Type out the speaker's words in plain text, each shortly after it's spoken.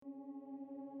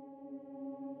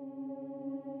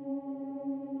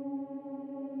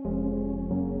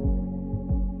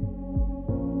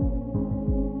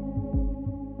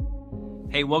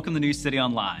Hey, welcome to New City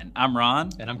Online. I'm Ron.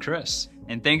 And I'm Chris.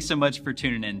 And thanks so much for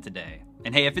tuning in today.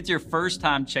 And hey, if it's your first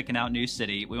time checking out New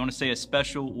City, we want to say a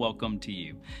special welcome to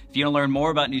you. If you want to learn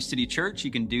more about New City Church,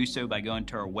 you can do so by going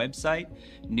to our website,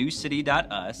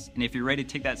 newcity.us. And if you're ready to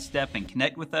take that step and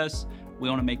connect with us, we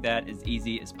want to make that as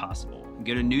easy as possible.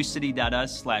 Go to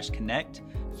newcity.us/connect,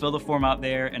 fill the form out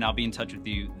there, and I'll be in touch with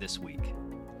you this week.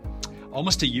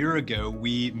 Almost a year ago,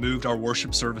 we moved our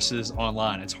worship services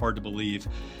online. It's hard to believe.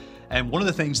 And one of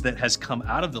the things that has come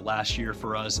out of the last year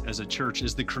for us as a church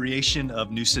is the creation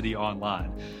of New City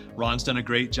Online. Ron's done a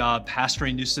great job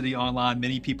pastoring New City Online.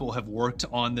 Many people have worked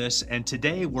on this. And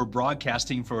today we're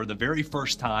broadcasting for the very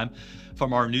first time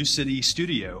from our New City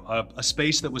studio, a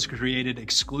space that was created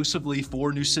exclusively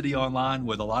for New City Online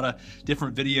with a lot of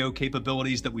different video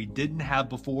capabilities that we didn't have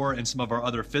before in some of our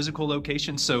other physical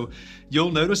locations. So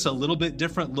you'll notice a little bit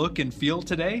different look and feel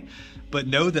today, but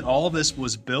know that all of this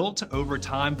was built over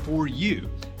time for you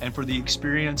and for the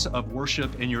experience of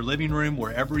worship in your living room,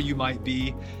 wherever you might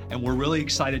be. And we're really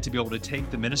excited to be able to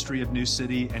take the ministry of New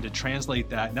City and to translate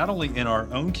that not only in our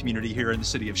own community here in the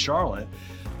city of Charlotte,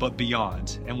 but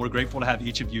beyond. And we're grateful to have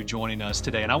each of you joining us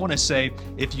today. And I want to say,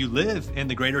 if you live in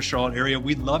the greater Charlotte area,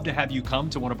 we'd love to have you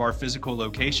come to one of our physical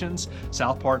locations,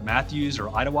 South Park, Matthews, or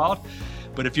Idlewild.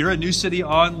 But if you're a New City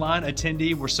Online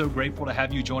attendee, we're so grateful to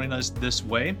have you joining us this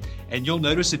way. And you'll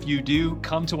notice if you do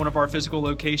come to one of our physical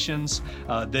locations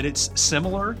that it's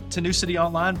similar to New City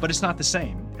Online, but it's not the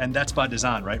same. And that's by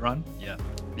design, right, Ron?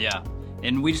 Yeah.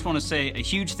 And we just want to say a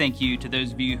huge thank you to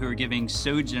those of you who are giving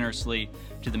so generously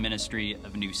to the ministry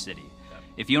of New City.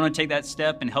 If you want to take that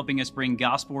step in helping us bring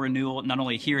gospel renewal, not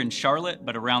only here in Charlotte,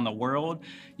 but around the world,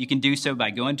 you can do so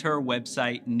by going to our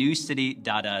website,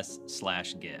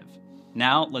 newcity.us/give.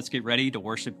 Now, let's get ready to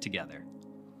worship together.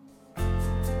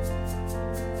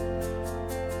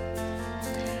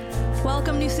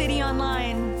 Welcome, New City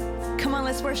Online. Come on,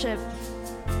 let's worship.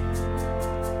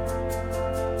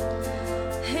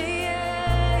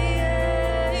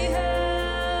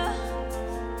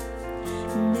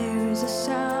 There's a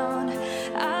sound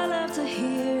I love to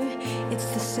hear. It's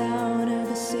the sound of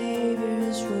the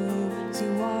Savior's robe as he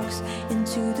walks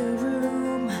into the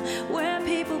room where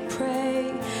people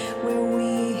pray, where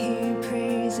we hear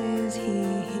praises, he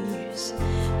hears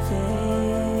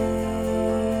faith.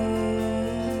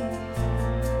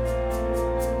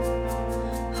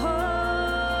 Oh,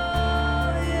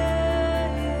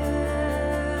 yeah,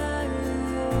 yeah, yeah.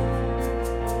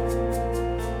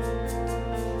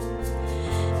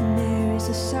 There's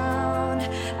a sound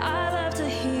I love to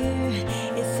hear.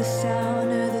 It's the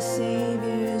sound of the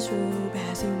Savior's robe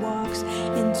as he walks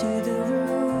into the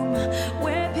room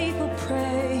where people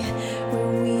pray,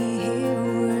 where we hear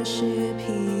worship,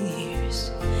 he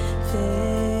hears faith.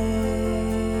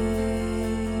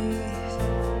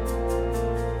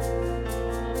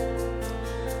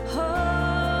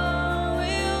 Oh,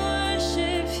 we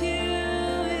worship you,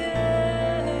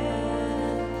 yeah.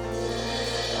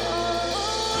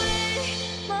 Oh,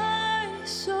 wake my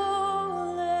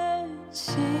soul and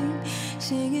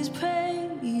sing his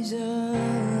praise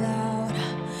aloud,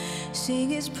 sing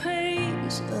his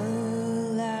praise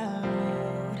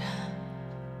aloud.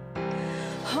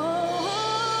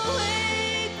 Oh,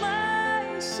 wake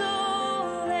my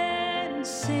soul and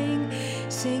sing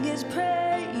his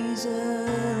praise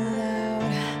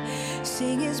aloud,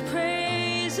 sing his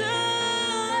praise aloud.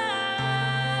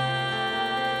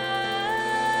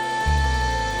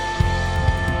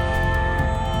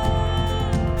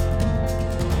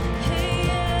 Hey,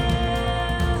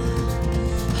 yeah.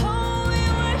 Oh, we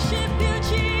worship you,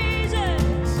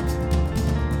 Jesus.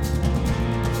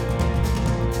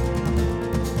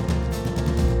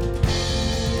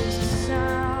 There's a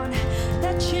sound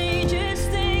that changes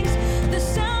things, the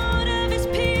sound of his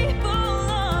people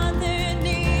on their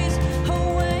knees.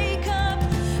 Oh, wake up,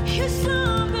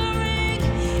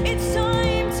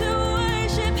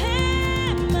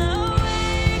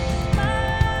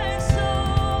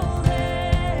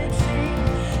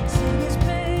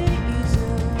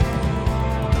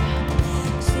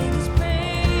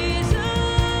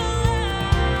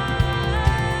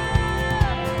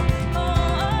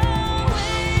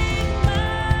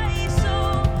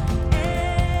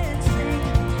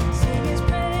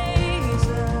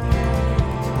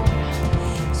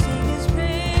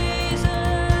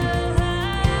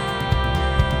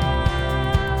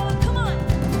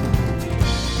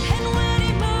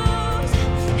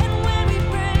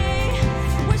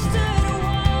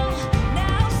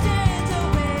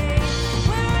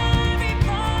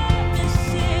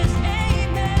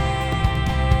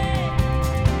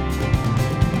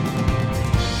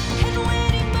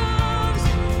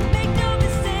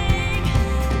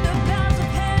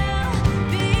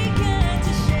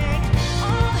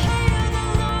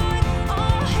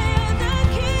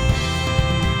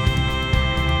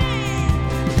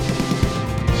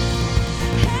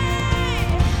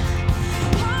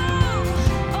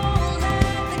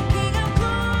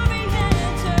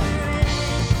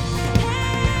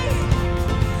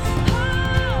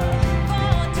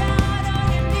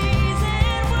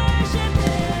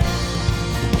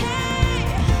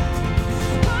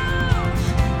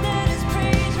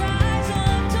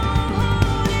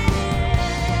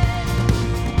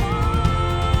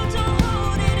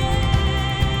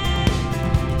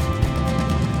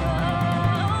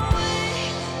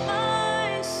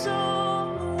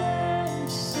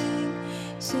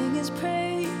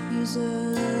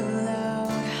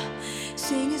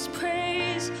 sing his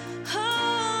praise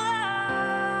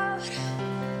aloud.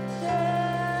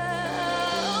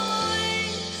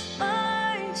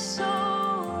 My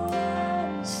soul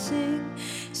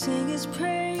sing his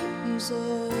praise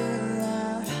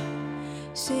aloud.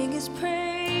 Sing his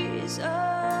praise aloud.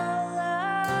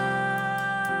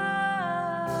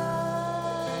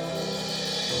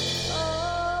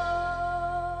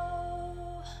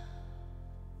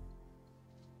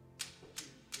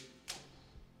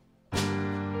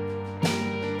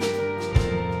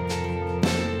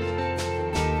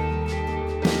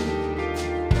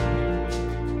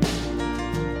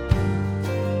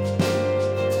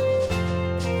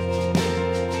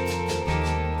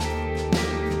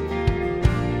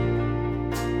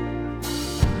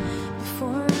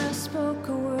 Before I spoke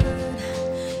a word,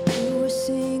 you were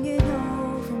singing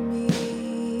over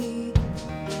me.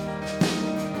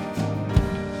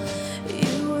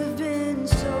 You have been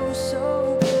so,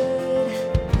 so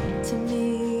good to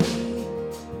me.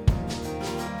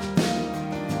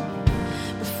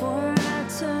 Before I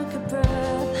took a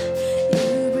breath,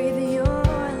 you breathed your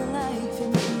life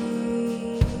in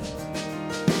me.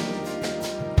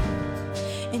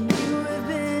 And you have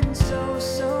been so,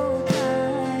 so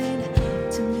kind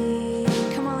to me.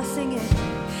 Come on, let's sing it.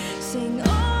 Sing,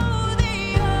 oh,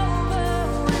 the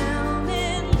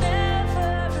overwhelming,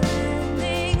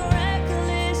 never-ending,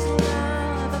 reckless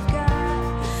love of God.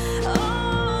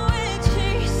 Oh, it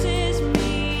chases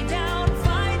me down,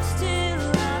 fights till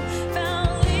I'm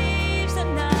found, leaves the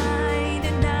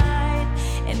 99,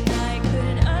 and I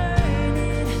couldn't earn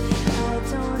it. I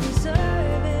don't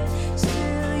deserve it.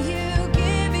 Still, you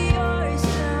give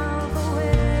yourself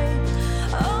away.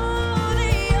 Oh,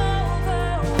 the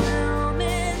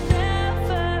overwhelming,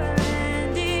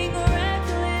 never-ending,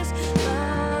 reckless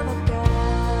love of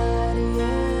God.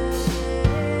 Yeah.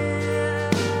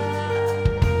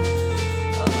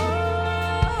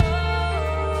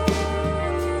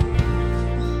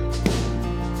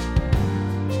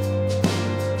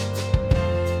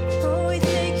 Oh, we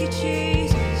thank you,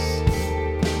 Jesus.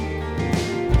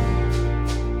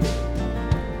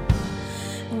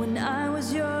 When I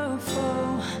was your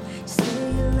foe,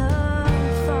 still your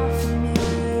love fought for me.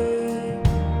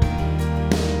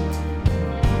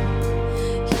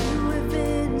 You have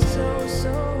been so,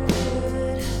 so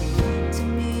good to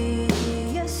me.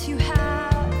 Yes, you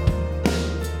have.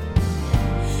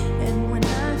 And when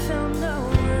I felt no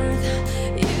worth,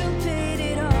 you paid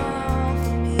it all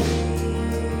for me.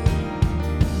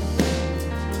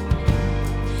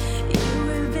 You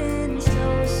have been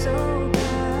so, so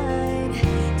kind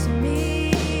to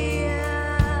me.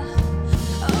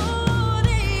 Oh,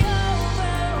 the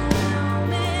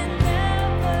overwhelming,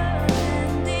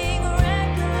 never-ending,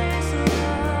 reckless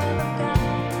love of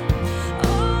God.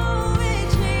 Oh, it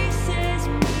chases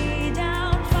me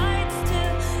down, fights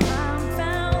till I'm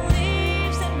found,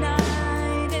 leaves the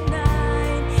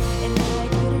 99, and I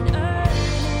couldn't earn it.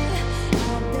 I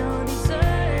don't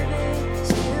deserve it.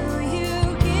 Still,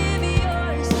 you give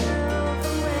yourself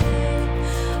away.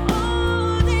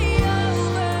 Oh, the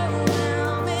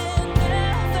overwhelming,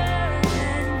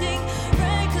 never-ending,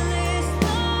 reckless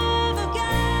love of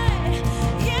God.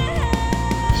 Yeah.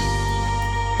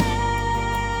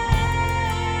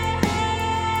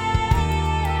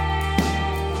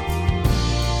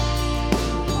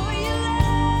 Oh, you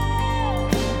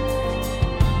love.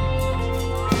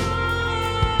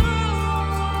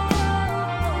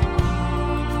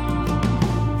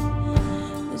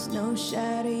 There's no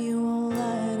shadow you won't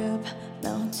light up,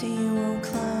 mountain you won't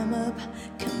climb up,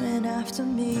 coming after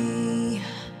me.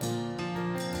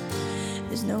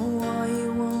 There's no wall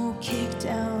you won't kick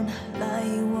down, lie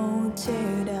you won't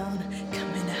tear down,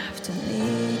 coming after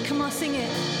me. Come on, sing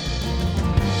it.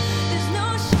 There's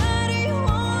no shadow you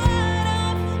won't light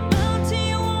up, mountain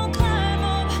you won't climb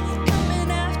up,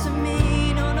 coming after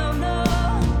me. No, no, no.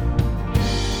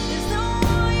 There's no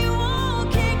wall you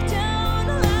won't kick down,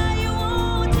 lie you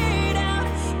won't tear down,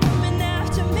 coming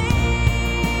after me.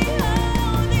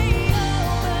 Oh, the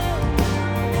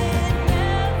overwhelming,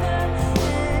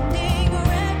 never-ending,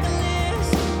 reckless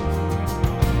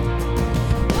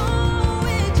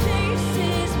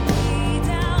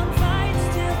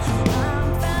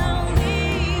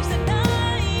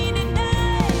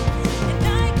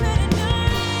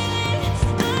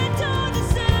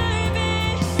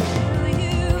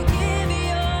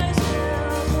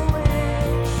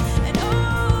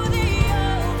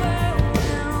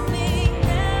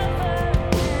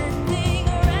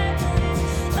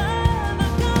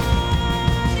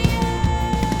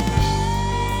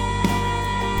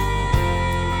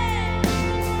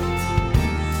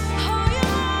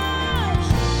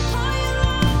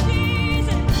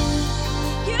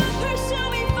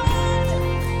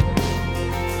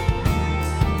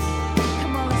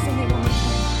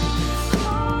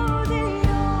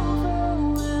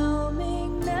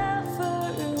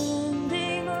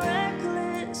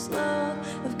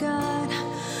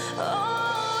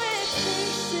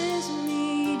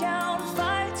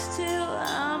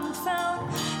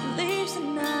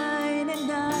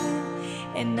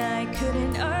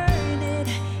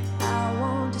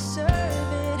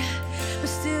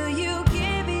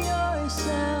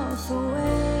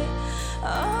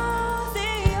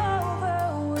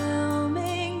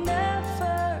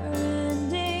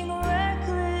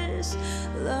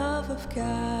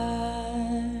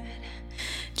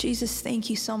Jesus, thank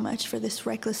you so much for this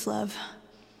reckless love.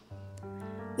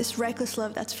 This reckless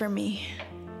love that's for me,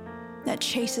 that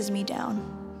chases me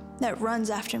down, that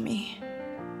runs after me.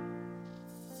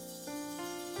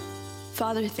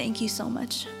 Father, thank you so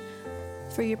much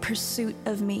for your pursuit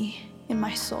of me and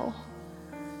my soul.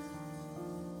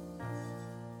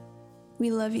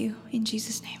 We love you in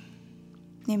Jesus' name.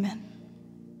 Amen.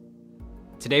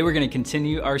 Today we're going to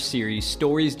continue our series,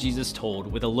 Stories Jesus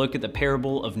Told, with a look at the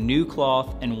parable of new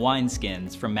cloth and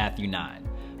wineskins from Matthew 9.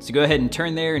 So go ahead and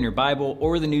turn there in your Bible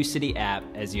or the New City app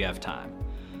as you have time.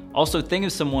 Also, think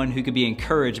of someone who could be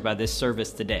encouraged by this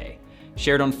service today.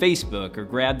 Share it on Facebook or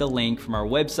grab the link from our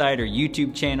website or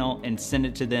YouTube channel and send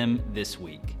it to them this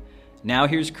week. Now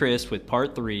here's Chris with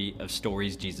part 3 of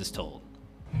Stories Jesus Told.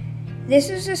 This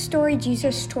is a story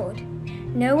Jesus told.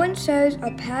 No one sews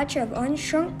a patch of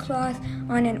unshrunk cloth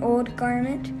on an old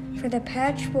garment, for the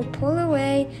patch will pull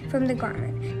away from the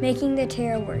garment, making the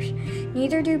tear worse.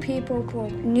 Neither do people pour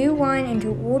new wine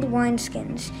into old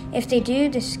wineskins. If they do,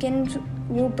 the skins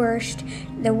will burst,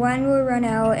 the wine will run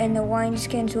out, and the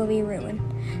wineskins will be ruined.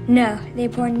 No, they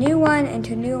pour new wine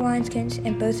into new wineskins,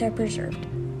 and both are preserved.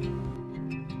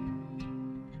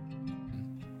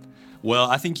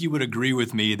 Well, I think you would agree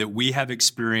with me that we have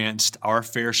experienced our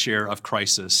fair share of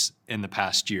crisis in the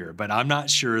past year, but I'm not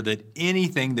sure that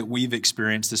anything that we've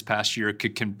experienced this past year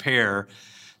could compare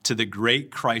to the great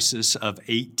crisis of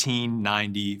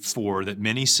 1894 that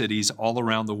many cities all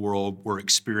around the world were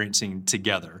experiencing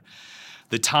together.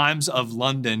 The Times of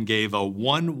London gave a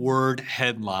one-word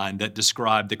headline that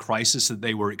described the crisis that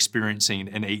they were experiencing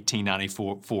in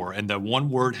 1894, and the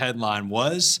one-word headline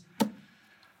was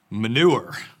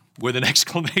manure, with an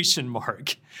exclamation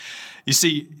mark. You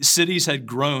see, cities had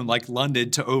grown like London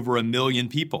to over 1 million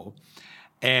people.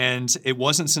 And it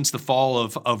wasn't since the fall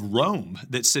of Rome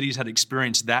that cities had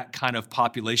experienced that kind of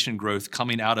population growth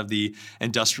coming out of the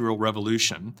Industrial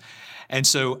Revolution. And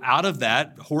so out of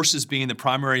that, horses being the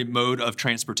primary mode of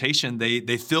transportation,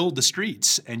 they filled the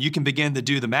streets. And you can begin to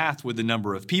do the math with the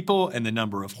number of people and the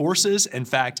number of horses. In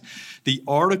fact, the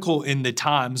article in the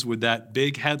Times with that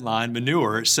big headline,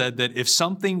 manure, said that if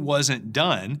something wasn't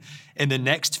done, in the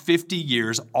next 50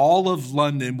 years, all of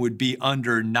London would be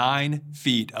under 9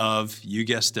 feet of, you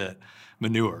guessed it,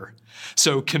 manure.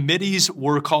 So committees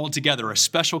were called together, a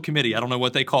special committee, I don't know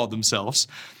what they called themselves,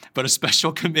 but a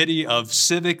special committee of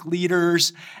civic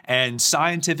leaders and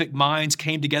scientific minds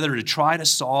came together to try to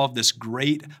solve this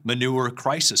great manure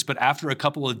crisis. But after a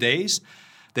couple of days,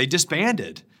 they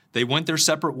disbanded. They went their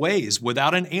separate ways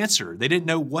without an answer. They didn't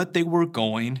know what they were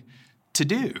going to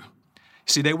do.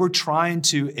 See, they were trying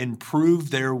to improve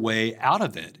their way out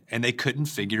of it, and they couldn't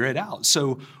figure it out.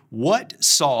 So what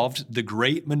solved the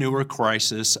great manure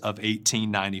crisis of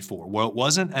 1894? Well, it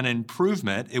wasn't an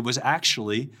improvement. It was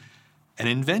actually an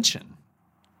invention.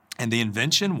 And the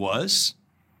invention was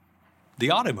the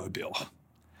automobile.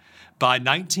 By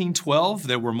 1912,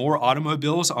 there were more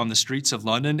automobiles on the streets of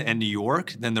London and New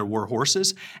York than there were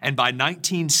horses. And by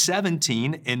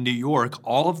 1917, in New York,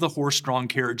 all of the horse-drawn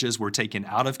carriages were taken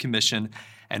out of commission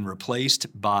and replaced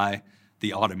by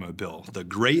the automobile. The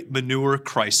great manure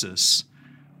crisis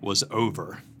was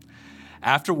over.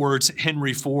 Afterwards,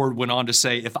 Henry Ford went on to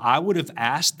say, if I would have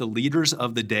asked the leaders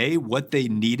of the day what they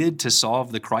needed to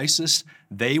solve the crisis,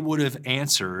 they would have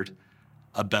answered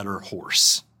a better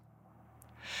horse.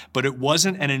 But it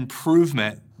wasn't an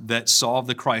improvement that solved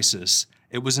the crisis.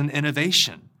 It was an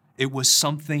innovation. It was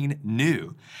something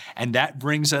new. And that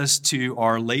brings us to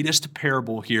our latest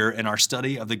parable here in our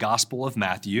study of the Gospel of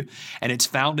Matthew. And it's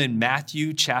found in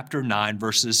Matthew chapter 9,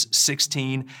 verses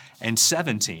 16 and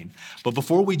 17. But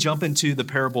before we jump into the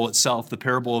parable itself, the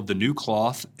parable of the new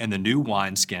cloth and the new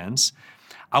wineskins,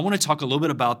 I want to talk a little bit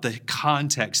about the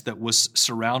context that was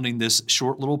surrounding this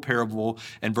short little parable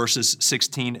in verses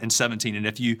 16 and 17. And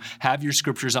if you have your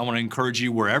scriptures, I want to encourage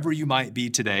you, wherever you might be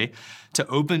today, to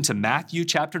open to Matthew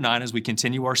chapter 9 as we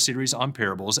continue our series on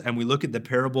parables. And we look at the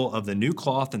parable of the new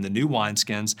cloth and the new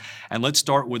wineskins. And let's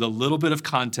start with a little bit of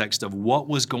context of what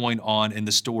was going on in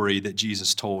the story that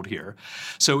Jesus told here.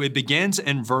 So it begins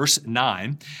in verse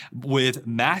 9 with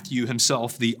Matthew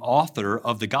himself, the author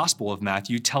of the Gospel of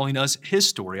Matthew, telling us his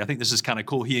story. I think this is kind of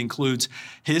cool. He includes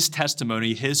his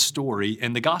testimony, his story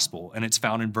in the gospel, and it's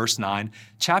found in verse 9,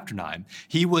 chapter 9.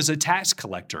 He was a tax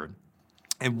collector.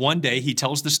 And one day he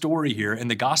tells the story here in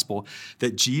the gospel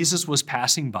that Jesus was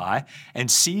passing by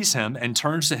and sees him and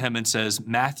turns to him and says,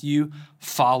 Matthew,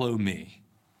 follow me.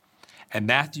 And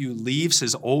Matthew leaves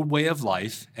his old way of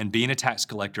life and being a tax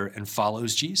collector and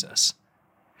follows Jesus.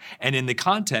 And in the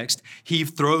context, he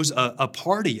throws a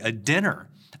party, a dinner,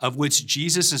 of which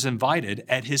Jesus is invited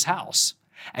at his house.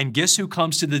 And guess who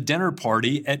comes to the dinner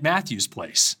party at Matthew's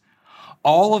place?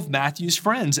 All of Matthew's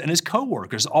friends and his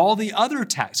coworkers, all the other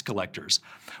tax collectors.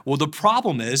 Well, the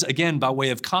problem is, again, by way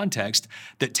of context,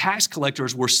 that tax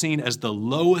collectors were seen as the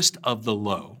lowest of the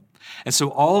low. And so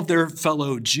all of their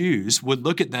fellow Jews would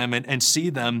look at them and see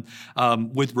them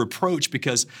with reproach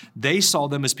because they saw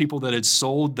them as people that had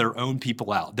sold their own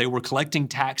people out. They were collecting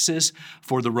taxes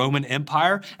for the Roman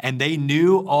Empire, and they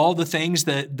knew all the things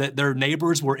that their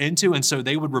neighbors were into, and so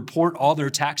they would report all their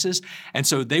taxes. And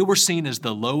so they were seen as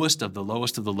the lowest of the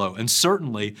lowest of the low, and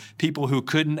certainly people who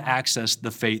couldn't access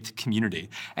the faith community.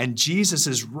 And Jesus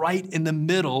is right in the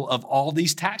middle of all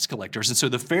these tax collectors. And so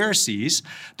the Pharisees,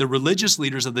 the religious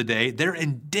leaders of the day, they're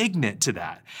indignant to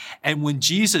that. And when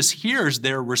Jesus hears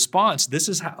their response, this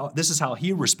is how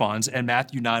he responds in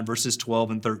Matthew 9, verses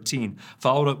 12 and 13.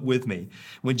 Follow up with me.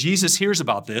 When Jesus hears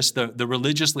about this, the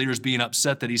religious leaders being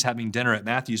upset that he's having dinner at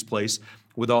Matthew's place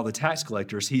with all the tax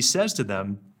collectors, he says to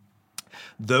them,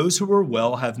 "Those who are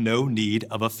well have no need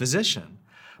of a physician,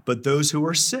 but those who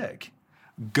are sick.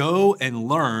 Go and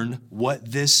learn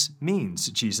what this means,"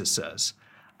 Jesus says.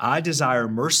 "I desire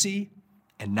mercy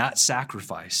and not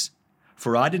sacrifice.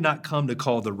 For I did not come to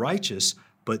call the righteous,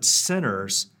 but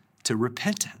sinners to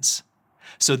repentance."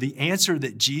 So the answer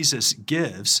that Jesus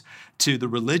gives to the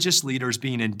religious leaders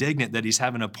being indignant that he's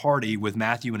having a party with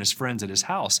Matthew and his friends at his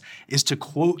house is to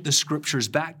quote the scriptures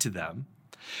back to them.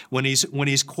 When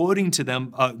he's quoting to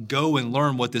them, go and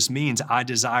learn what this means, I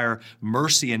desire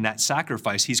mercy and not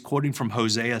sacrifice, he's quoting from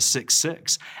Hosea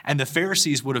 6:6. And the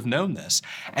Pharisees would have known this.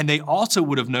 And they also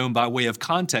would have known by way of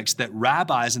context that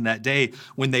rabbis in that day,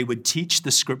 when they would teach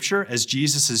the scripture, as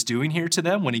Jesus is doing here to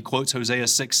them, when he quotes Hosea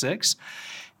 6:6,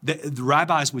 the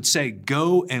rabbis would say,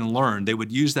 go and learn. They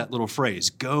would use that little phrase,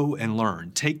 go and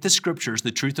learn. Take the scriptures,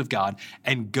 the truth of God,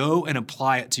 and go and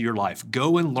apply it to your life.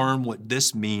 Go and learn what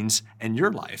this means in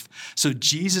your life. So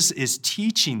Jesus is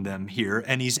teaching them here,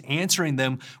 and he's answering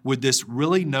them with this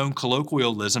really known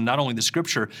colloquialism, not only the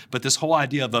scripture, but this whole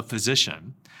idea of a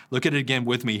physician. Look at it again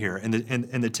with me here in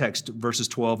the text, verses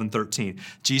 12 and 13.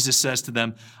 Jesus says to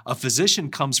them, a physician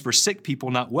comes for sick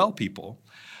people, not well people.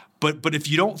 But if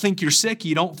you don't think you're sick,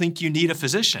 you don't think you need a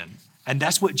physician. And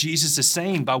that's what Jesus is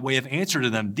saying by way of answer to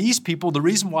them. These people, the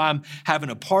reason why I'm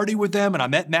having a party with them and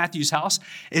I'm at Matthew's house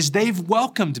is they've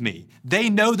welcomed me.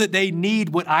 They know that they need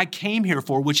what I came here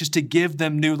for, which is to give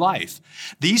them new life.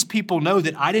 These people know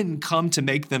that I didn't come to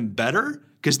make them better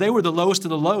because they were the lowest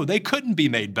of the low. They couldn't be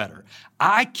made better.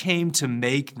 I came to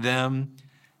make them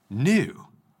new.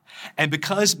 And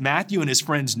because Matthew and his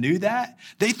friends knew that,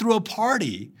 they threw a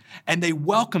party and they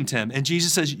welcomed him. And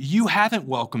Jesus says, you haven't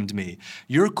welcomed me.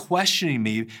 You're questioning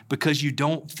me because you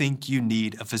don't think you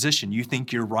need a physician. You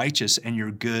think you're righteous and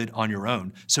you're good on your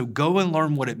own. So go and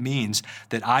learn what it means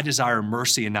that I desire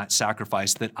mercy and not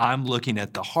sacrifice, that I'm looking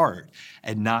at the heart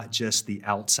and not just the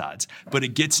outsides. But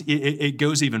it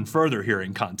goes even further here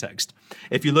in context.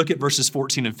 If you look at verses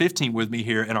 14 and 15 with me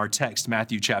here in our text,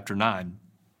 Matthew chapter 9,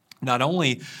 not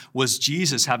only was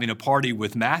Jesus having a party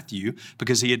with Matthew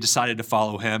because he had decided to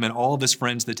follow him and all of his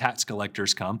friends, the tax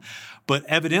collectors, come, but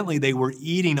evidently they were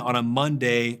eating on a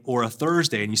Monday or a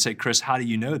Thursday. And you say, Chris, how do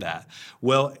you know that?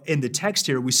 Well, in the text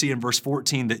here, we see in verse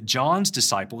 14 that John's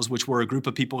disciples, which were a group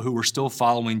of people who were still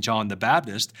following John the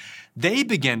Baptist, they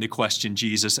began to question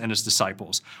Jesus and his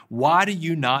disciples. Why do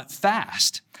you not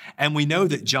fast? And we know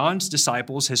that John's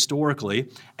disciples historically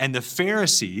and the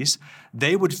Pharisees,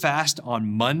 they would fast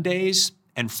on Mondays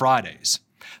and Fridays.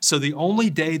 So the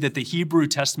only day that the Hebrew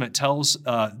Testament tells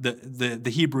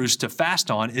the Hebrews to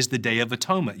fast on is the Day of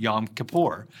Atonement, Yom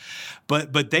Kippur.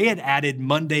 But they had added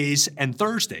Mondays and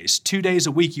Thursdays. 2 days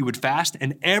a week you would fast,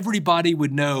 and everybody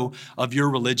would know of your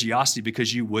religiosity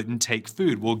because you wouldn't take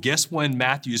food. Well, guess when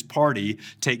Matthew's party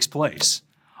takes place?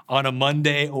 On a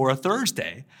Monday or a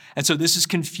Thursday. And so this is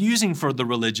confusing for the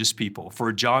religious people,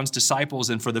 for John's disciples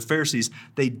and for the Pharisees.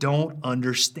 They don't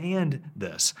understand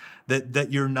this,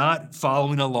 that you're not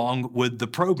following along with the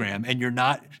program and you're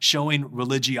not showing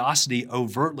religiosity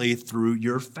overtly through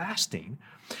your fasting.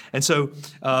 And so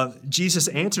Jesus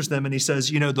answers them and he says,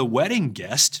 the wedding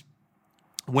guest,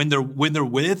 when they're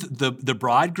with the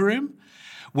bridegroom,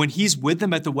 when he's with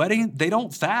them at the wedding, they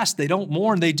don't fast, they don't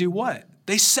mourn, they do what?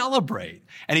 They celebrate.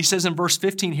 And he says in verse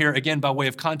 15 here, again, by way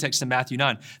of context in Matthew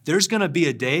 9, there's going to be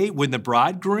a day when the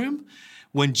bridegroom,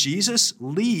 when Jesus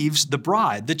leaves the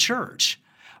bride, the church,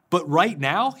 But right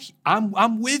now,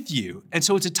 I'm with you. And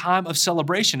so it's a time of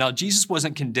celebration. Now, Jesus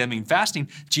wasn't condemning fasting.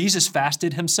 Jesus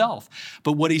fasted himself.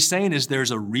 But what he's saying is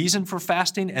there's a reason for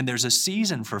fasting and there's a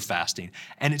season for fasting.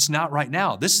 And it's not right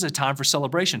now. This is a time for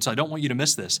celebration. So I don't want you to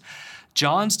miss this.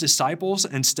 John's disciples,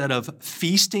 instead of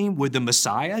feasting with the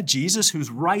Messiah, Jesus,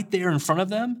 who's right there in front of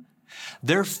them,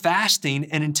 they're fasting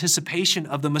in anticipation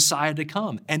of the Messiah to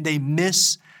come. And they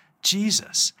miss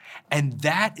Jesus. And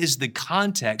that is the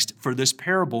context for this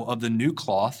parable of the new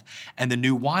cloth and the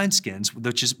new wineskins,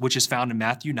 which is found in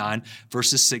Matthew 9,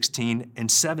 verses 16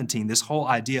 and 17. This whole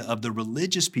idea of the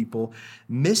religious people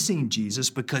missing Jesus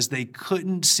because they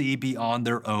couldn't see beyond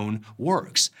their own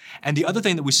works. And the other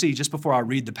thing that we see, just before I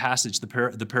read the passage, the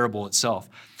parable itself,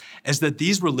 is that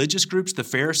these religious groups, the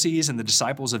Pharisees and the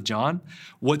disciples of John,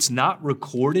 what's not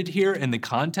recorded here in the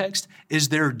context is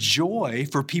their joy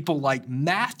for people like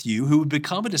Matthew, who would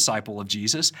become a disciple of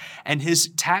Jesus, and his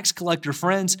tax collector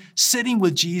friends sitting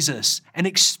with Jesus and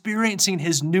experiencing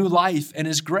his new life and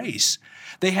his grace.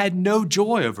 They had no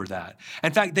joy over that.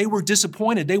 In fact, they were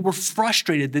disappointed. They were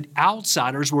frustrated that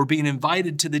outsiders were being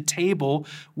invited to the table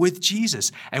with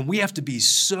Jesus. And we have to be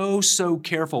so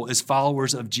careful as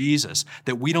followers of Jesus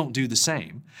that we don't do the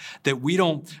same, that we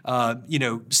don't,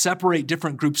 separate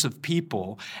different groups of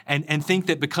people and think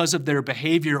that because of their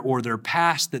behavior or their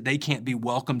past that they can't be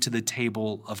welcome to the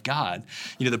table of God.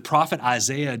 You know, the prophet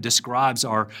Isaiah describes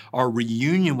our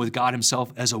reunion with God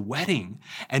himself as a wedding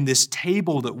and this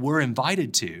table that we're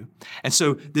invited to. And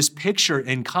so this picture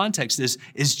in context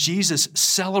is Jesus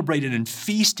celebrated and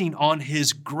feasting on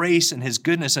his grace and his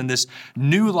goodness and this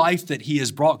new life that he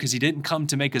has brought, because he didn't come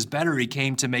to make us better, he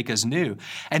came to make us new.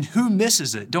 And who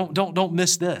misses it? Don't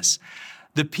miss this.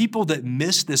 The people that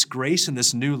miss this grace and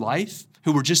this new life,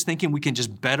 who were just thinking we can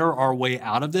just better our way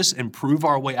out of this, improve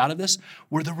our way out of this,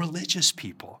 were the religious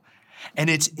people.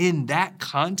 And it's in that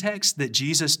context that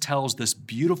Jesus tells this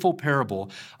beautiful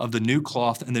parable of the new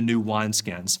cloth and the new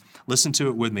wineskins. Listen to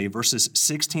it with me, verses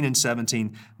 16 and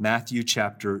 17, Matthew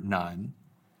chapter 9.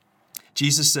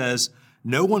 Jesus says,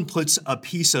 "No one puts a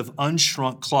piece of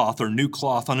unshrunk cloth or new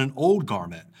cloth on an old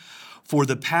garment, for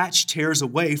the patch tears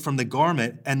away from the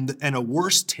garment and a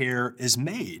worse tear is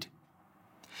made.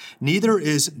 Neither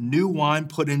is new wine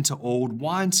put into old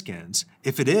wineskins.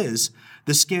 If it is,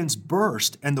 the skins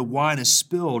burst and the wine is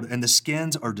spilled and the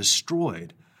skins are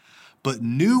destroyed. But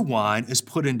new wine is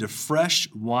put into fresh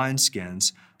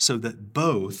wineskins so that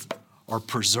both are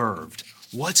preserved."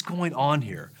 What's going on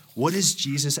here? What is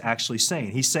Jesus actually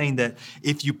saying? He's saying that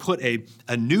if you put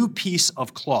a new piece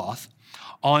of cloth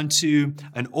onto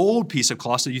an old piece of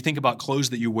cloth, so you think about clothes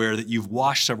that you wear that you've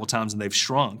washed several times and they've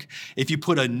shrunk. If you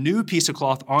put a new piece of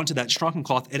cloth onto that shrunken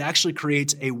cloth, it actually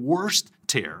creates a worse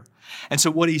tear. And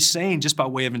so what he's saying, just by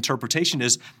way of interpretation,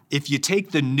 is if you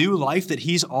take the new life that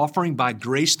he's offering by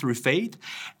grace through faith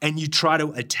and you try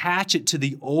to attach it to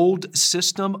the old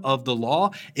system of the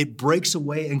law, it breaks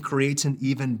away and creates an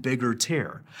even bigger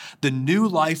tear. The new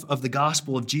life of the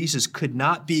gospel of Jesus could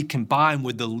not be combined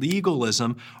with the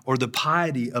legalism or the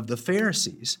piety of the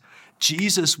Pharisees.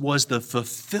 Jesus was the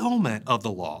fulfillment of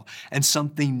the law, and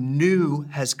something new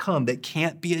has come that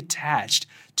can't be attached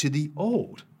to the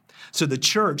old. So the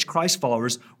church, Christ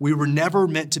followers, we were never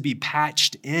meant to be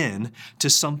patched in to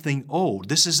something old.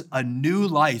 This is a new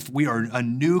life. We are a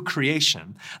new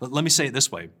creation. Let me say it this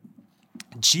way.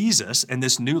 Jesus and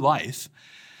this new life,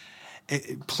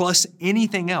 plus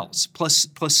anything else, plus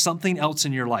something else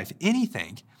in your life,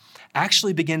 anything,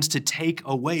 actually begins to take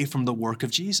away from the work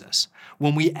of Jesus.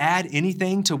 When we add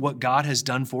anything to what God has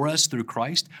done for us through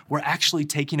Christ, we're actually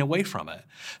taking away from it.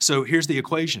 So here's the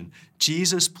equation.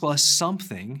 Jesus plus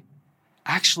something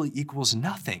actually equals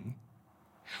nothing.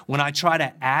 When I try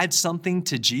to add something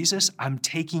to Jesus, I'm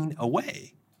taking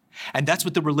away. And that's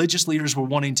what the religious leaders were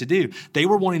wanting to do. They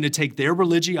were wanting to take their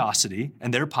religiosity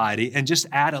and their piety and just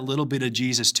add a little bit of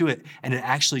Jesus to it, and it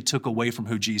actually took away from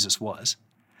who Jesus was.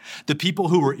 The people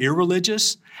who were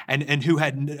irreligious and who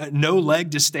had no leg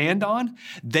to stand on,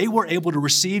 they were able to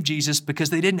receive Jesus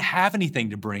because they didn't have anything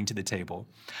to bring to the table.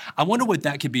 I wonder what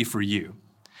that could be for you.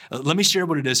 Let me share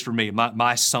what it is for me,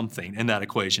 my something in that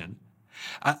equation.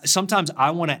 Sometimes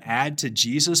I want to add to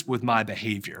Jesus with my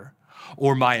behavior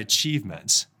or my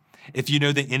achievements. If you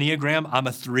know the Enneagram, I'm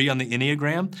a 3 on the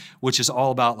Enneagram, which is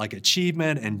all about like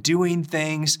achievement and doing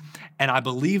things. And I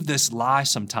believe this lie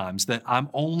sometimes that I'm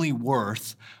only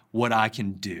worth what I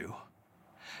can do,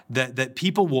 that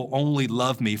people will only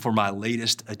love me for my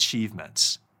latest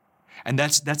achievements. And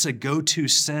that's a go-to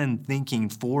sin thinking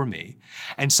for me.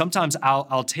 And sometimes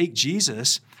I'll take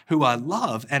Jesus, who I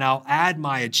love, and I'll add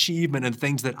my achievement and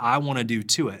things that I want to do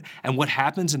to it. And what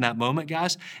happens in that moment,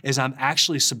 guys, is I'm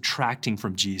actually subtracting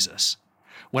from Jesus.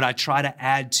 When I try to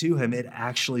add to him, it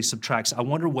actually subtracts. I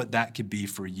wonder what that could be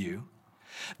for you.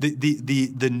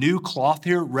 The new cloth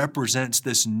here represents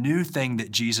this new thing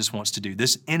that Jesus wants to do,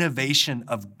 this innovation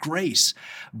of grace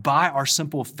by our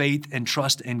simple faith and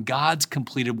trust in God's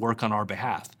completed work on our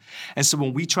behalf. And so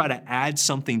when we try to add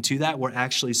something to that, we're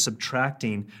actually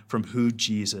subtracting from who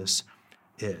Jesus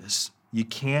is. You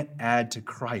can't add to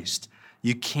Christ.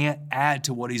 You can't add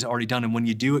to what he's already done. And when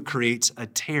you do, it creates a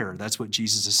tear. That's what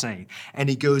Jesus is saying. And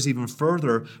he goes even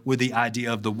further with the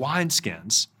idea of the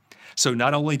wineskins. So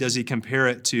not only does he compare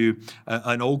it to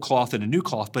an old cloth and a new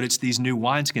cloth, but it's these new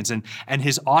wineskins. And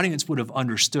his audience would have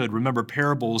understood. Remember,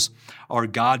 parables are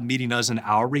God meeting us in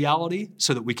our reality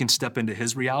so that we can step into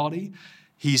his reality.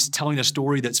 He's telling a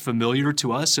story that's familiar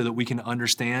to us so that we can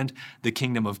understand the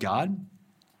kingdom of God.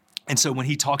 And so when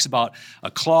he talks about a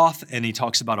cloth and he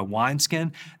talks about a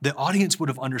wineskin, the audience would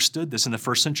have understood this in the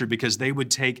first century because they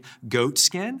would take goat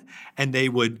skin and they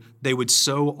would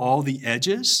sew all the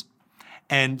edges.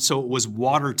 And so it was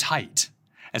watertight.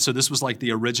 And so this was like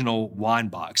the original wine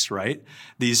box, right?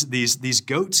 These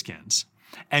goat skins.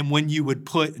 And when you would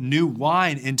put new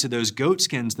wine into those goat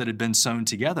skins that had been sewn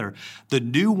together, the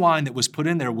new wine that was put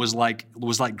in there was like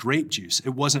grape juice.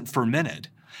 It wasn't fermented.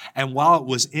 And while it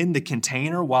was in the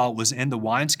container, while it was in the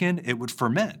wineskin, it would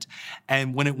ferment.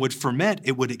 And when it would ferment,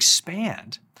 it would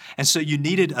expand. And so you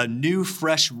needed a new,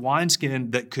 fresh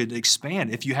wineskin that could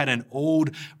expand. If you had an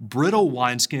old, brittle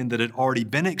wineskin that had already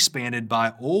been expanded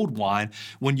by old wine,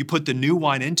 when you put the new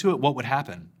wine into it, what would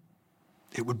happen?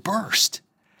 It would burst.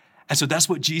 And so that's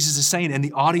what Jesus is saying. And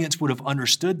the audience would have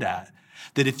understood that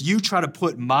if you try to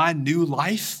put my new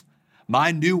life,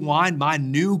 my new wine, my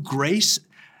new grace,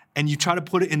 and you try to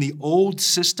put it in the old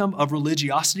system of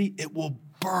religiosity, it will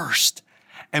burst.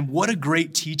 And what a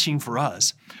great teaching for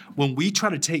us. When we try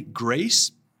to take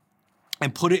grace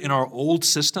and put it in our old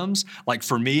systems, like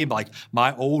for me, like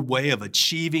my old way of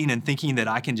achieving and thinking that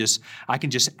I can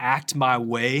just act my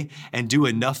way and do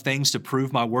enough things to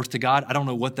prove my worth to God. I don't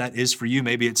know what that is for you.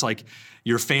 Maybe it's like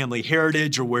your family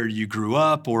heritage or where you grew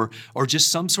up or just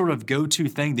some sort of go-to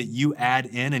thing that you add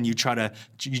in and you try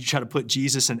to put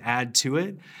Jesus and add to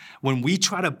it. When we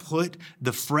try to put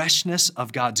the freshness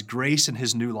of God's grace and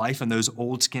his new life in those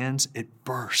old skins, it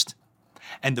burst.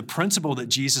 And the principle that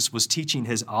Jesus was teaching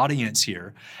his audience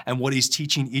here and what he's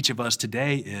teaching each of us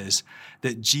today is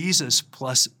that Jesus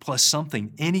plus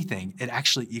something, anything, it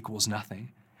actually equals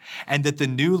nothing. And that the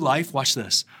new life, watch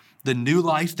this, the new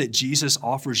life that Jesus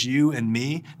offers you and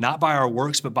me, not by our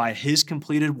works, but by his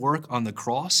completed work on the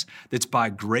cross, that's by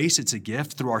grace, it's a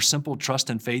gift through our simple trust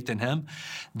and faith in him,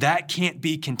 that can't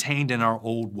be contained in our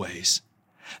old ways.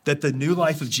 That the new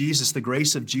life of Jesus, the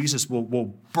grace of Jesus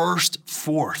will burst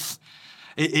forth.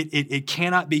 It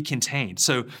cannot be contained.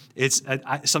 So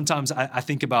sometimes I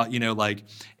think about, like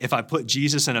if I put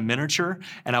Jesus in a miniature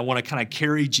and I want to kind of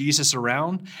carry Jesus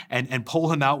around and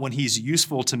pull him out when he's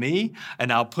useful to me,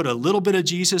 and I'll put a little bit of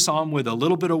Jesus on with a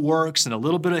little bit of works and a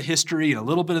little bit of history and a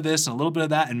little bit of this and a little bit of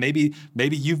that, and maybe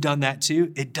you've done that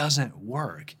too. It doesn't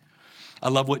work. I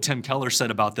love what Tim Keller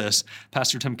said about this.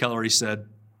 Pastor Tim Keller, he said,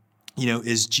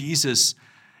 is Jesus,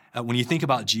 when you think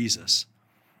about Jesus,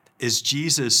 is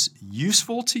Jesus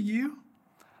useful to you?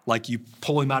 Like you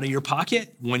pull him out of your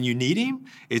pocket when you need him?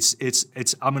 It's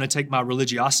I'm going to take my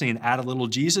religiosity and add a little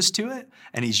Jesus to it,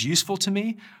 and he's useful to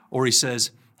me? Or he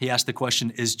asked the question,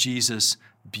 is Jesus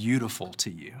beautiful to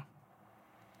you?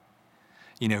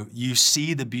 You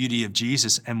see the beauty of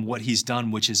Jesus and what he's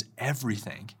done, which is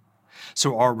everything.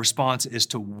 So our response is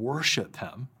to worship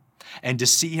him and to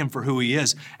see him for who he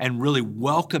is and really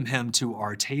welcome him to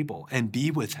our table and be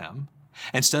with him.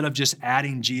 Instead of just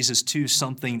adding Jesus to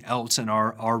something else in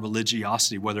our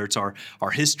religiosity, whether it's our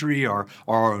history or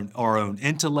our own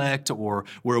intellect or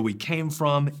where we came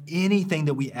from, anything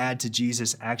that we add to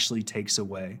Jesus actually takes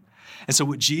away. And so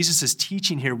what Jesus is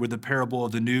teaching here with the parable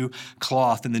of the new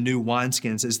cloth and the new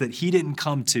wineskins is that he didn't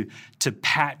come to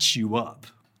patch you up.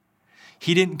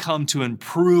 He didn't come to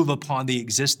improve upon the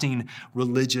existing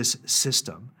religious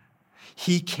system.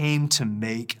 He came to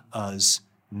make us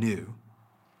new.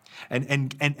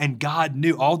 And God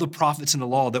knew all the prophets in the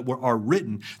law that are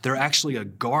written, they're actually a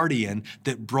guardian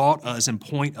that brought us and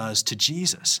point us to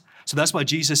Jesus. So that's why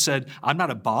Jesus said, I'm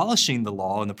not abolishing the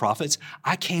law and the prophets.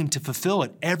 I came to fulfill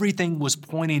it. Everything was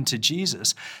pointing to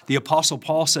Jesus. The Apostle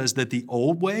Paul says that the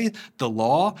old way, the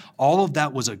law, all of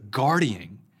that was a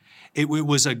guardian. It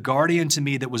was a guardian to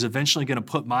me that was eventually going to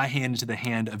put my hand into the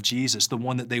hand of Jesus, the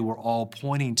one that they were all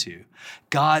pointing to.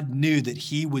 God knew that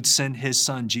he would send his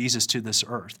son Jesus to this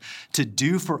earth to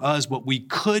do for us what we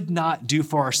could not do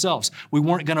for ourselves. We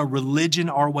weren't going to religion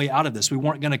our way out of this. We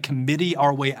weren't going to committee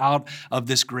our way out of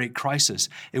this great crisis.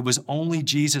 It was only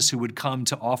Jesus who would come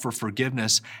to offer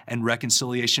forgiveness and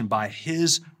reconciliation by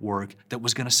his work that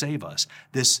was going to save us.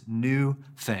 This new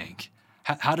thing.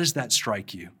 How does that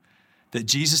strike you? That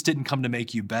Jesus didn't come to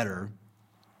make you better,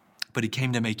 but he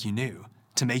came to make you new,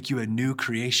 to make you a new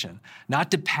creation,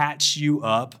 not to patch you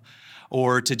up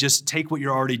or to just take what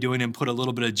you're already doing and put a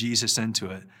little bit of Jesus into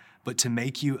it, but to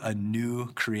make you a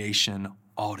new creation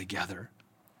altogether.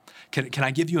 Can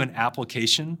I give you an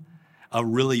application, a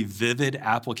really vivid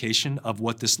application of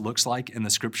what this looks like in the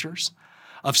scriptures?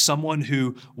 Of someone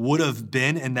who would have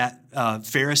been in that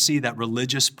Pharisee, that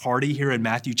religious party here in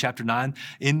Matthew chapter 9,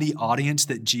 in the audience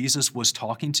that Jesus was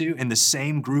talking to, in the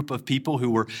same group of people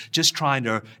who were just trying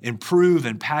to improve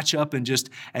and patch up and just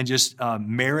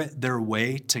merit their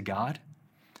way to God.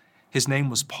 His name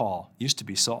was Paul, used to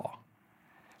be Saul.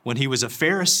 When he was a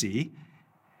Pharisee,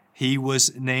 he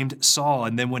was named Saul,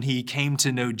 and then when he came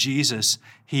to know Jesus,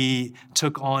 he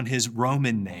took on his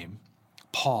Roman name,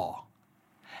 Paul.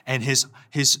 And his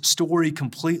story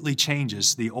completely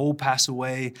changes. The old passes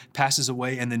away,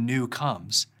 and the new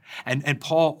comes. And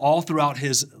Paul, all throughout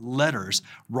his letters,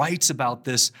 writes about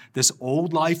this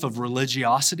old life of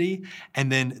religiosity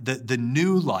and then the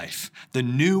new life, the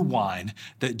new wine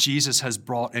that Jesus has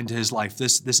brought into his life,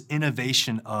 this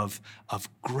innovation of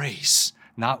grace.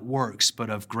 Not works, but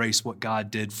of grace, what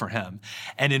God did for him.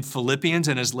 And in Philippians,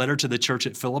 in his letter to the church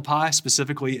at Philippi,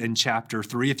 specifically in chapter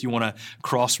 3, if you want to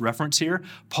cross-reference here,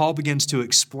 Paul begins to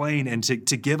explain and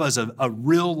to give us a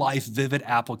real-life, vivid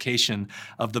application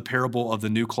of the parable of the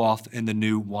new cloth and the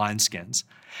new wineskins.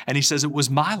 And he says, it was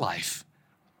my life.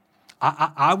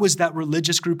 I was that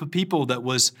religious group of people that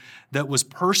was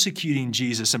persecuting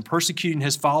Jesus and persecuting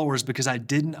his followers because I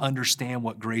didn't understand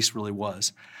what grace really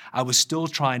was. I was still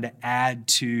trying to add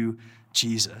to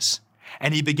Jesus.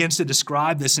 And he begins to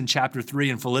describe this in chapter 3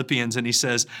 in Philippians, and he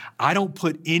says, I don't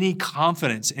put any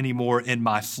confidence anymore in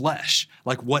my flesh,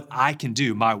 like what I can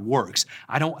do, my works.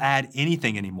 I don't add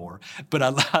anything anymore. But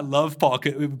I love Paul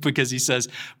because he says,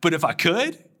 but if I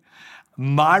could,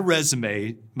 my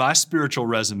resume, my spiritual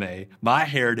resume, my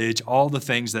heritage, all the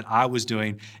things that I was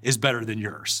doing is better than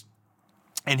yours.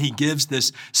 And he gives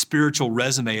this spiritual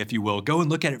resume, if you will. Go and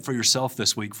look at it for yourself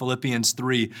this week. Philippians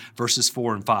 3, verses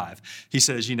 4 and 5. He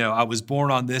says, I was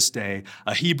born on this day,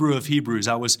 a Hebrew of Hebrews.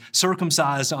 I was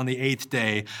circumcised on the 8th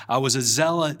day. I was a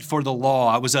zealot for the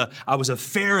law. I was a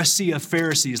Pharisee of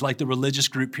Pharisees, like the religious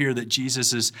group here that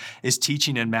Jesus is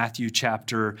teaching in Matthew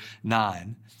chapter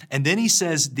 9. And then he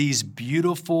says these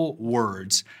beautiful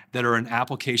words that are an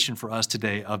application for us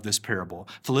today of this parable.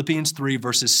 Philippians 3,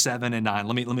 verses 7 and 9.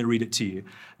 Let me read it to you.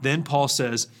 Then Paul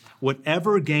says,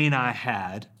 whatever gain I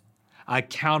had, I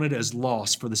counted as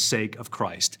loss for the sake of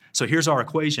Christ. So here's our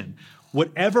equation.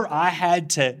 Whatever I had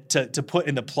to put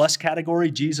in the plus category,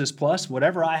 Jesus plus,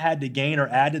 whatever I had to gain or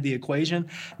add to the equation,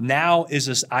 now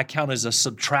I count as a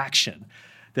subtraction.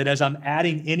 That as I'm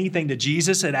adding anything to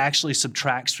Jesus, it actually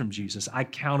subtracts from Jesus. I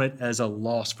count it as a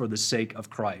loss for the sake of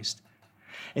Christ.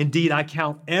 Indeed, I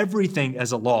count everything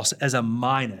as a loss, as a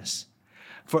minus,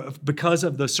 because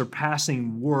of the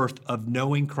surpassing worth of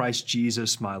knowing Christ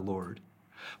Jesus, my Lord.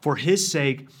 For his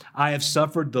sake, I have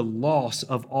suffered the loss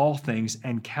of all things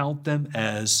and count them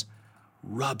as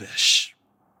rubbish.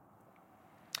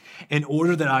 In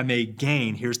order that I may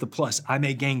gain, here's the plus, I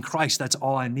may gain Christ, that's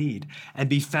all I need, and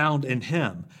be found in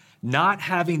him, not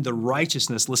having the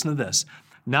righteousness, listen to this,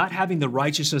 not having the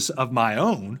righteousness of my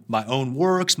own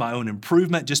works, my own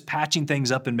improvement, just patching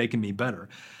things up and making me better.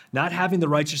 Not having the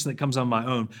righteousness that comes on my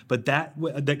own, but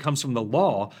that comes from the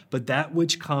law, but that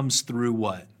which comes through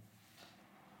what?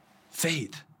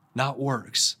 Faith, not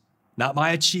works, not my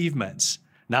achievements,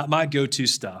 not my go-to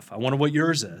stuff. I wonder what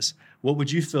yours is. What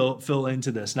would you fill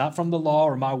into this? Not from the law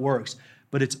or my works,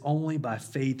 but it's only by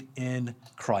faith in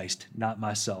Christ, not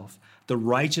myself. The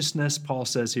righteousness, Paul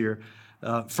says here,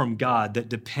 from God that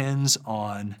depends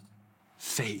on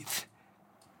faith.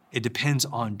 It depends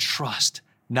on trust,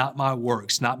 not my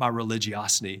works, not my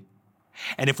religiosity.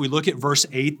 And if we look at verse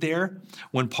 8 there,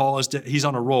 when Paul he's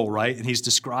on a roll, right? And he's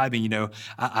describing,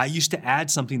 I used to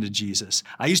add something to Jesus.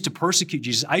 I used to persecute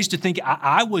Jesus. I used to think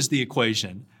I was the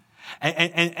equation.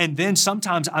 And then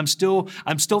sometimes I'm still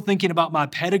thinking about my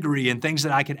pedigree and things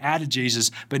that I could add to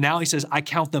Jesus. But now he says, I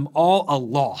count them all a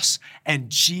loss, and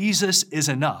Jesus is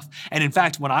enough. And in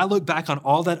fact, when I look back on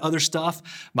all that other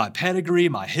stuff, my pedigree,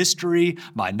 my history,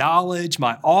 my knowledge,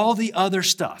 all the other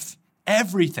stuff,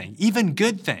 everything, even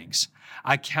good things,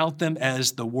 I count them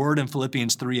as the word in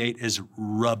Philippians 3:8 is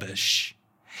rubbish.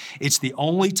 It's the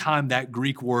only time that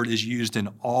Greek word is used in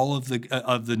all of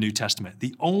the New Testament.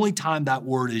 The only time that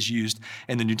word is used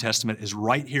in the New Testament is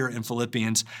right here in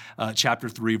Philippians chapter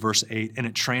 3, verse 8, and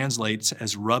it translates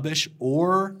as rubbish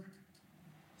or,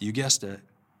 you guessed it,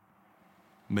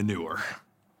 manure.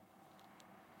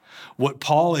 What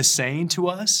Paul is saying to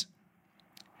us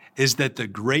is that the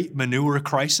great manure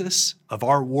crisis of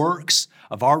our works,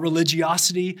 of our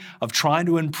religiosity, of trying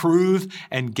to improve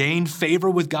and gain favor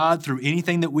with God through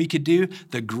anything that we could do,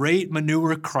 the great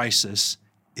manure crisis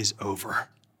is over.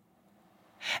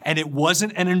 And it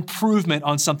wasn't an improvement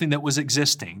on something that was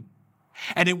existing.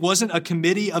 And it wasn't a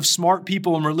committee of smart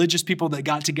people and religious people that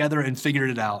got together and figured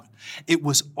it out. It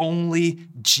was only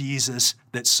Jesus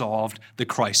that solved the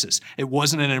crisis. It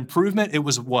wasn't an improvement. It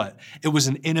was what? It was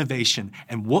an innovation.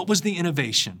 And what was the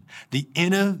innovation? The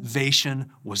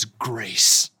innovation was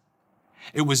grace.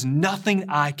 It was nothing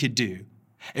I could do.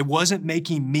 It wasn't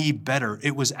making me better.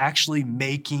 It was actually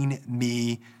making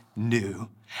me new.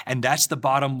 And that's the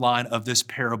bottom line of this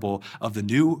parable of the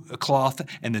new cloth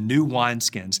and the new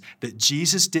wineskins, that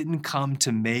Jesus didn't come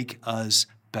to make us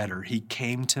better. He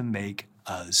came to make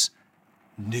us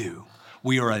new.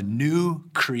 We are a new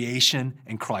creation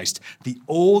in Christ. The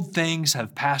old things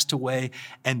have passed away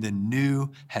and the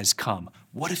new has come.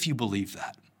 What if you believe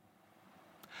that?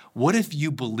 What if you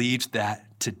believed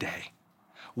that today?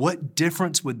 What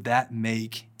difference would that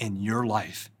make in your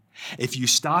life? If you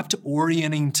stopped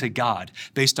orienting to God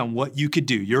based on what you could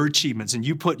do, your achievements, and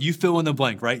you fill in the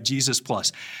blank, right? Jesus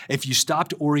plus. If you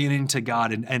stopped orienting to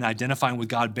God and identifying with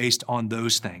God based on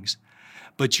those things,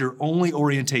 but your only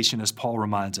orientation, as Paul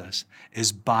reminds us,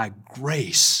 is by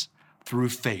grace through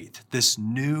faith, this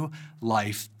new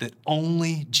life that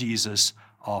only Jesus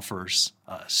offers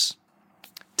us.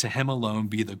 To him alone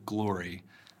be the glory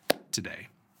today.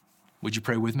 Would you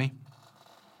pray with me?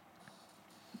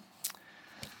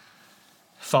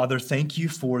 Father, thank you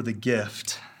for the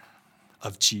gift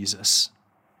of Jesus.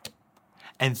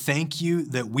 And thank you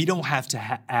that we don't have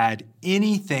to add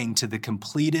anything to the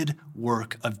completed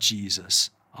work of Jesus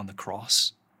on the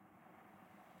cross.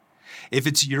 If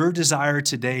it's your desire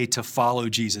today to follow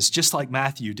Jesus, just like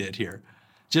Matthew did here,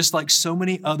 just like so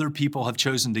many other people have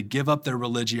chosen to give up their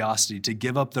religiosity, to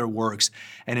give up their works,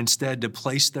 and instead to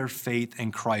place their faith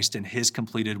in Christ and his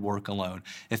completed work alone.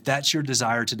 If that's your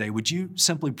desire today, would you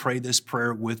simply pray this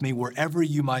prayer with me wherever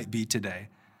you might be today?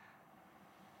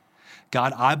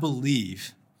 God, I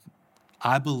believe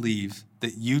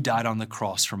that you died on the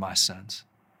cross for my sins.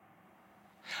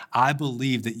 I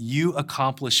believe that you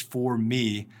accomplished for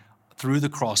me through the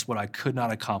cross what I could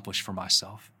not accomplish for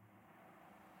myself.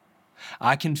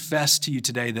 I confess to you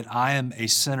today that I am a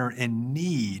sinner in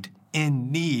need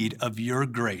of your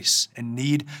grace, in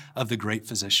need of the great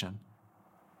physician.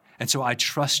 And so I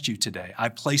trust you today. I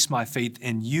place my faith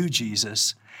in you,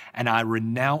 Jesus, and I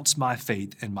renounce my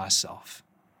faith in myself.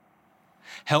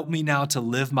 Help me now to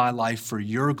live my life for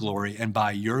your glory and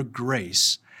by your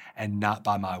grace and not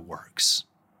by my works.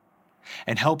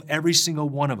 And help every single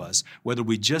one of us, whether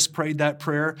we just prayed that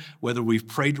prayer, whether we've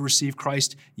prayed to receive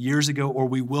Christ years ago, or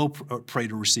we will pray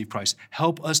to receive Christ,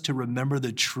 help us to remember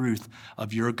the truth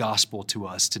of your gospel to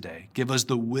us today. Give us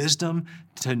the wisdom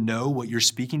to know what you're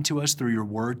speaking to us through your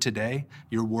word today,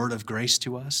 your word of grace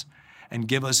to us, and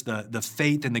give us the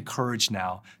faith and the courage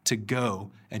now to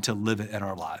go and to live it in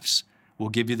our lives. We'll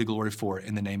give you the glory for it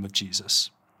in the name of Jesus.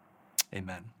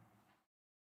 Amen.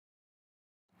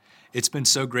 It's been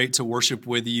so great to worship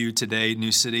with you today,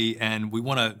 New City, and we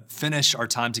want to finish our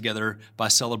time together by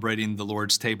celebrating the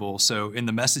Lord's table. So in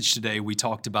the message today, we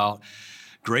talked about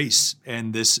grace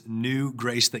and this new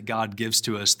grace that God gives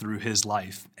to us through his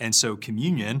life. And so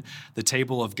communion, the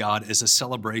table of God, is a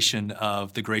celebration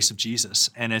of the grace of Jesus,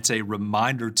 and it's a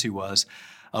reminder to us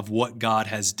of what God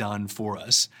has done for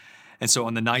us. And so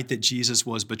on the night that Jesus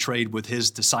was betrayed with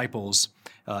his disciples,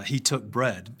 he took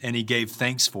bread and he gave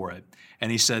thanks for it.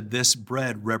 And he said, this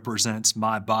bread represents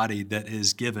my body that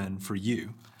is given for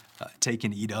you. Take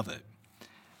and eat of it.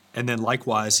 And then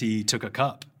likewise, he took a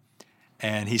cup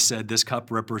and he said, this cup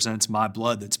represents my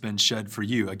blood that's been shed for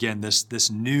you. Again,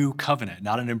 this new covenant,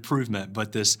 not an improvement,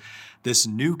 but this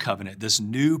new covenant, this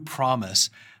new promise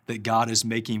that God is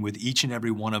making with each and every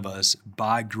one of us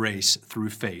by grace through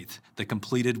faith, the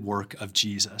completed work of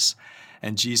Jesus.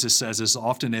 And Jesus says, as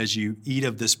often as you eat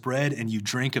of this bread and you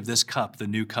drink of this cup, the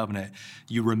new covenant,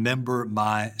 you remember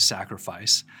my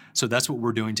sacrifice. So that's what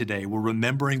we're doing today. We're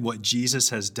remembering what Jesus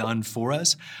has done for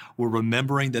us. We're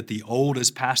remembering that the old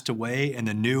has passed away and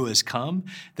the new has come,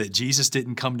 that Jesus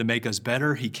didn't come to make us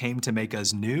better. He came to make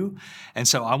us new. And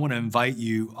so I want to invite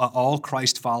you, all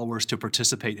Christ followers, to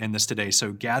participate in this today.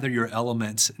 So gather your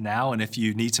elements now. And if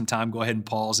you need some time, go ahead and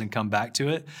pause and come back to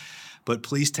it. But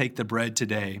please take the bread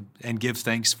today and give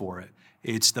thanks for it.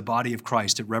 It's the body of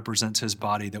Christ. It represents his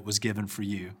body that was given for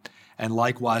you. And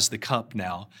likewise, the cup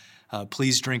now.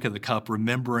 Please drink of the cup,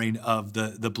 remembering of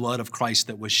the blood of Christ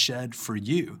that was shed for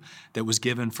you, that was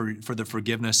given for the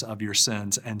forgiveness of your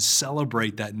sins, and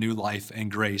celebrate that new life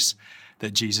and grace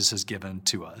that Jesus has given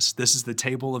to us. This is the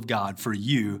table of God for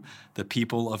you, the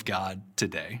people of God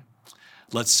today.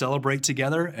 Let's celebrate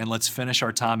together, and let's finish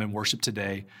our time in worship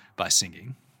today by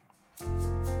singing.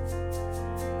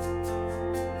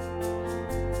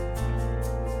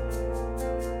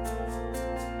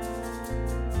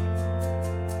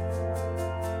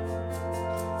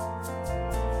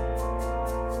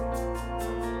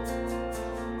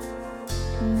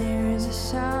 There is a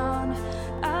sound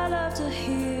I love to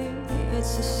hear.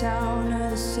 It's the sound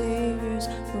of the Savior's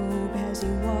robe as he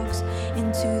walks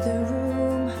into the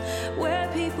room where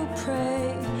people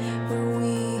pray, where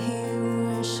we hear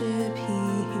worship, he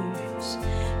hears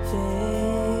faith.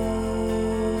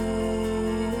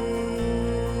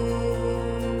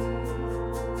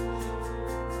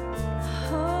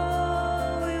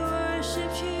 Oh, we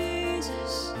worship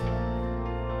Jesus.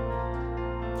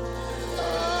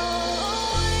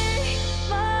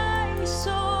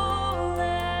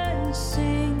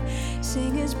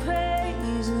 Sing his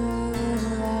praise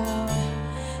aloud.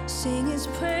 Sing his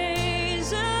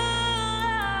praise aloud.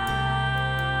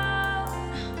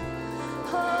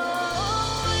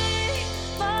 Oh,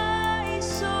 my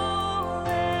soul,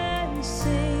 and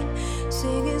sing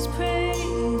his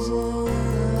praise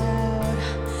aloud.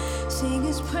 Sing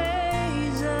his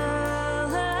praise aloud.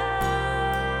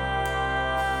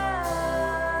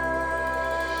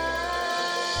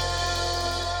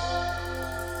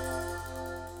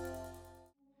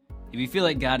 If you feel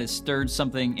like God has stirred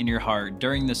something in your heart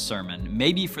during this sermon,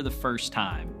 maybe for the first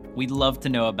time, we'd love to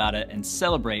know about it and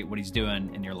celebrate what he's doing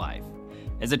in your life.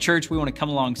 As a church, we want to come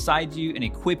alongside you and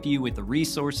equip you with the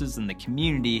resources and the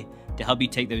community to help you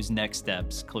take those next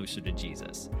steps closer to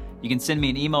Jesus. You can send me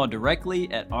an email directly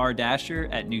at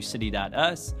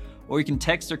rdasher@newcity.us, or you can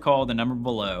text or call the number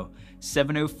below,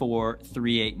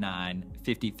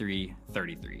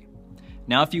 704-389-5333.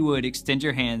 Now, if you would, extend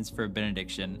your hands for a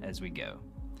benediction as we go.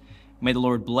 May the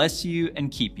Lord bless you and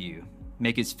keep you,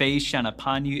 make his face shine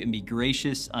upon you and be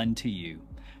gracious unto you,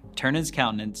 turn his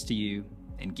countenance to you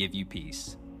and give you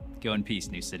peace. Go in peace,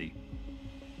 New City.